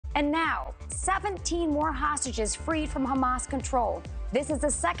And now, 17 more hostages freed from Hamas control. This is the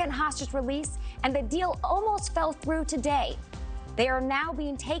second hostage release, and the deal almost fell through today. They are now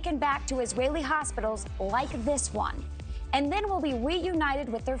being taken back to Israeli hospitals like this one, and then will be reunited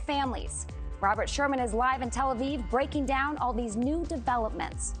with their families. Robert Sherman is live in Tel Aviv breaking down all these new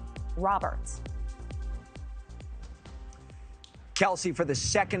developments. Robert. Kelsey, for the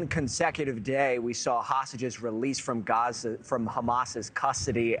second consecutive day, we saw hostages released from Gaza, from Hamas's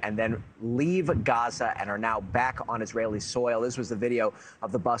custody, and then leave Gaza and are now back on Israeli soil. This was the video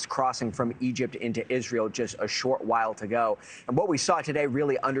of the bus crossing from Egypt into Israel just a short while ago. And what we saw today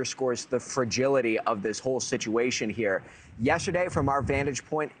really underscores the fragility of this whole situation here. Yesterday, from our vantage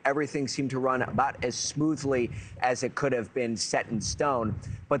point, everything seemed to run about as smoothly as it could have been set in stone.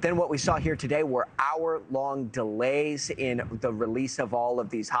 But then what we saw here today were hour-long delays in the release of all of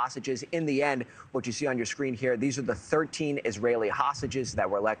these hostages. In the end, what you see on your screen here, these are the 13 Israeli hostages that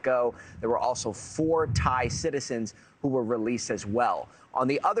were let go. There were also 4 Thai citizens who were released as well. On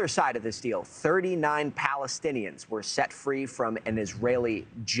the other side of this deal, 39 Palestinians were set free from an Israeli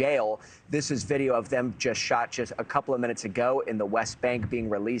jail. This is video of them shot just a couple of minutes ago in the West Bank being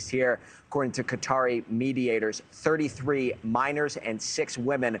released here. According to Qatari mediators, 33 minors and 6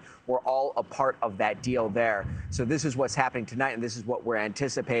 women were all a part of that deal there. So this is what's happening tonight, and this is what we're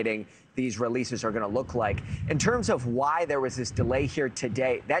anticipating these releases are going to look like. In terms of why there was this delay here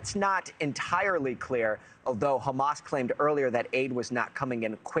today, that's not entirely clear, although Hamas claimed earlier that aid was not coming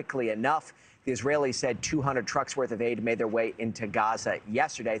in quickly enough. The Israelis said 200 trucks worth of aid made their way into Gaza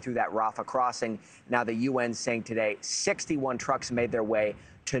yesterday through that Rafah crossing. Now the UN saying today 61 trucks made their way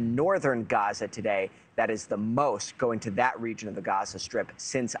to northern Gaza today. That is the most going to that region of the Gaza Strip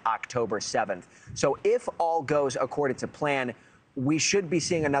since October 7th. So if all goes according to plan, we should be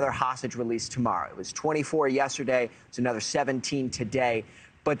seeing another hostage release tomorrow. It was 24 yesterday. It's another 17 today.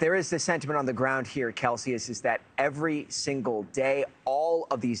 But there is this sentiment on the ground here, Kelsey, is that every single day, all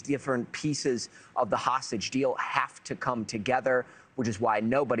of these different pieces of the hostage deal have to come together, which is why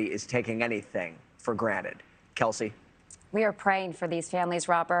nobody is taking anything for granted. Kelsey? We are praying for these families,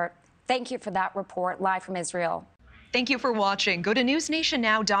 Robert. Thank you for that report live from Israel. Thank you for watching. Go to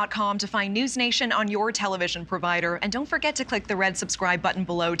newsnationnow.com to find News Nation on your television provider. And don't forget to click the red subscribe button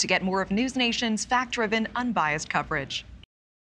below to get more of News Nation's fact-driven, unbiased coverage.